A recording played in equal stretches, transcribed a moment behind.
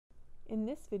In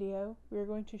this video, we are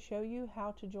going to show you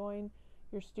how to join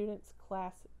your student's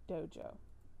Class Dojo.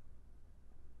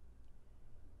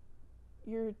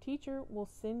 Your teacher will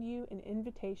send you an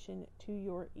invitation to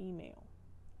your email.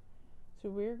 So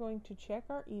we're going to check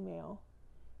our email,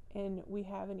 and we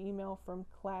have an email from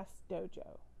Class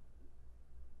Dojo.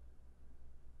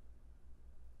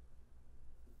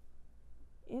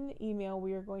 In the email,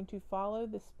 we are going to follow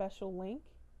the special link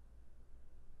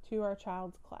to our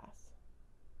child's class.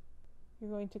 You're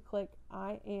going to click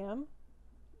I am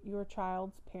your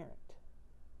child's parent.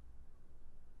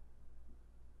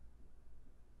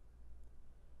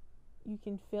 You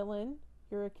can fill in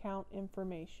your account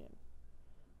information.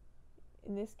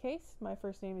 In this case, my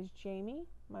first name is Jamie,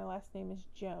 my last name is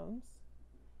Jones.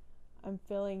 I'm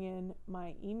filling in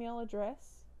my email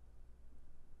address,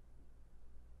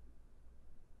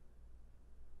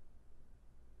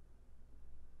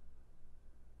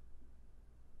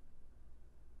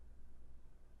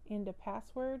 and a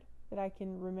password that I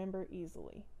can remember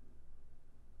easily.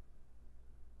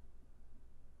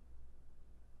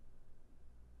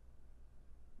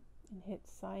 And hit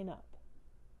sign up.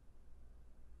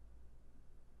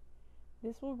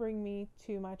 This will bring me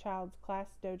to my child's Class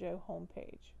Dojo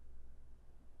homepage.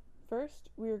 First,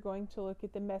 we are going to look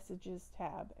at the Messages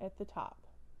tab at the top.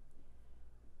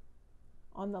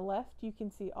 On the left, you can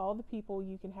see all the people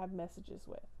you can have messages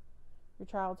with. Your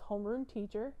child's homeroom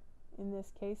teacher, in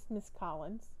this case, Miss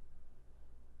Collins,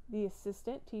 the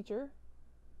assistant teacher,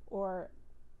 or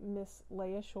Miss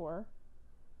Leah Shore,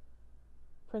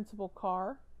 Principal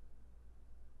Carr.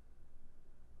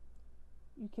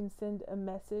 You can send a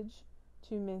message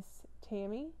to Miss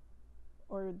Tammy,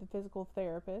 or the physical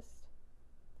therapist.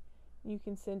 You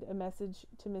can send a message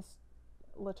to Miss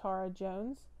Latara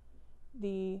Jones,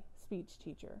 the speech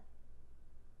teacher.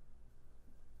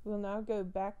 We'll now go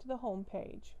back to the home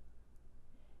page.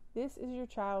 This is your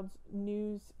child's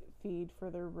news feed for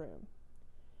their room.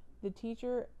 The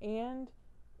teacher and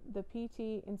the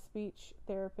PT and speech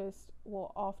therapist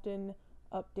will often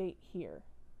update here.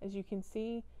 As you can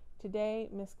see, today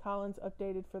Miss Collins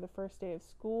updated for the first day of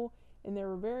school, and there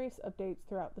were various updates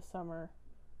throughout the summer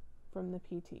from the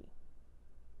PT.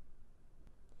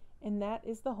 And that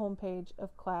is the homepage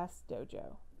of Class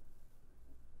Dojo.